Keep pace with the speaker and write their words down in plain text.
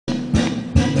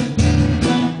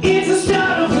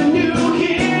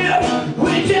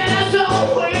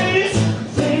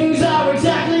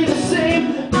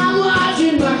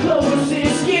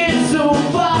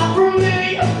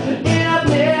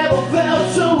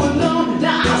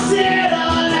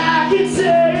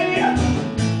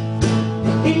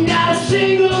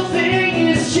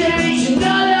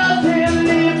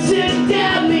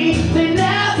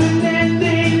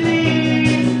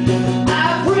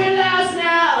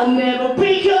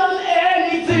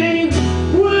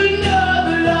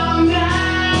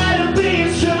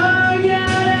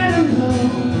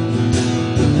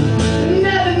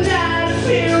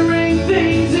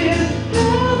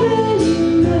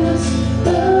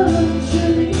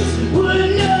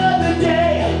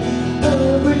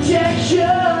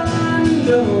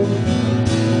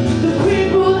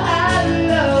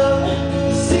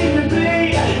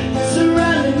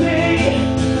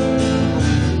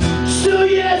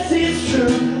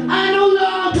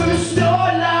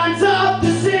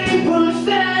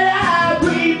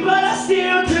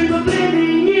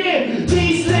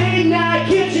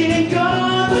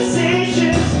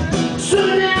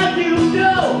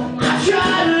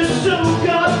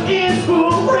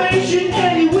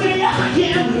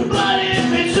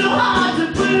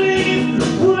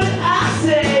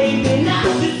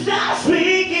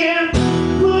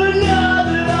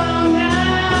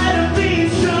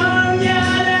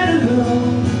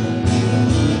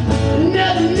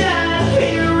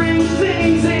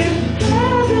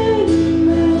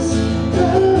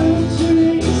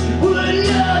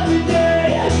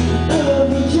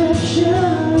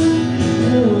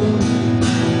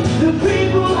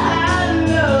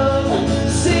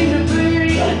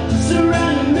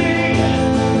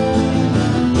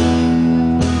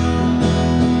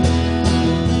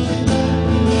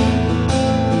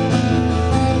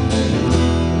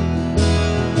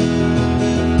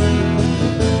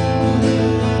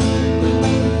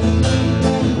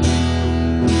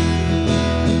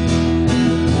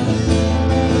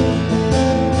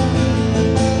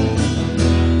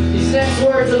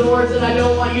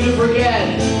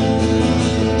forget.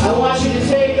 I want you to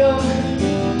take them.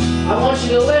 I want you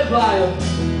to live by them.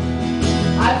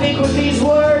 I think with these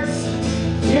words,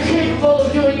 you're capable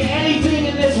of doing anything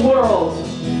in this world.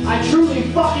 I truly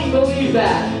fucking believe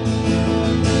that.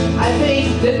 I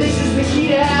think that this is the key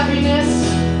to happiness,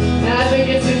 and I think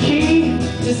it's the key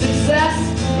to success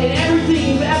in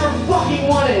everything you've ever fucking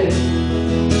wanted.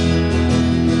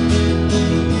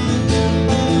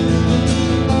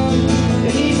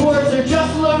 And these words are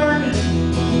just learned.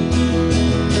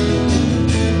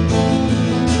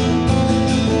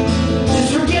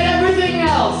 Just forget everything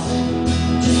else.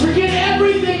 Just forget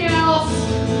everything else.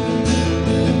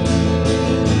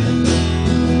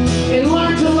 And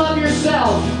learn to love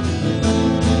yourself.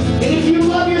 And if you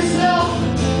love yourself,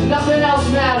 nothing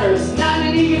else matters. Not in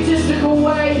an egotistical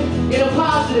way, in a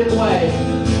positive way.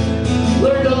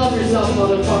 Learn to love yourself,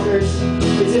 motherfuckers.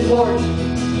 It's important.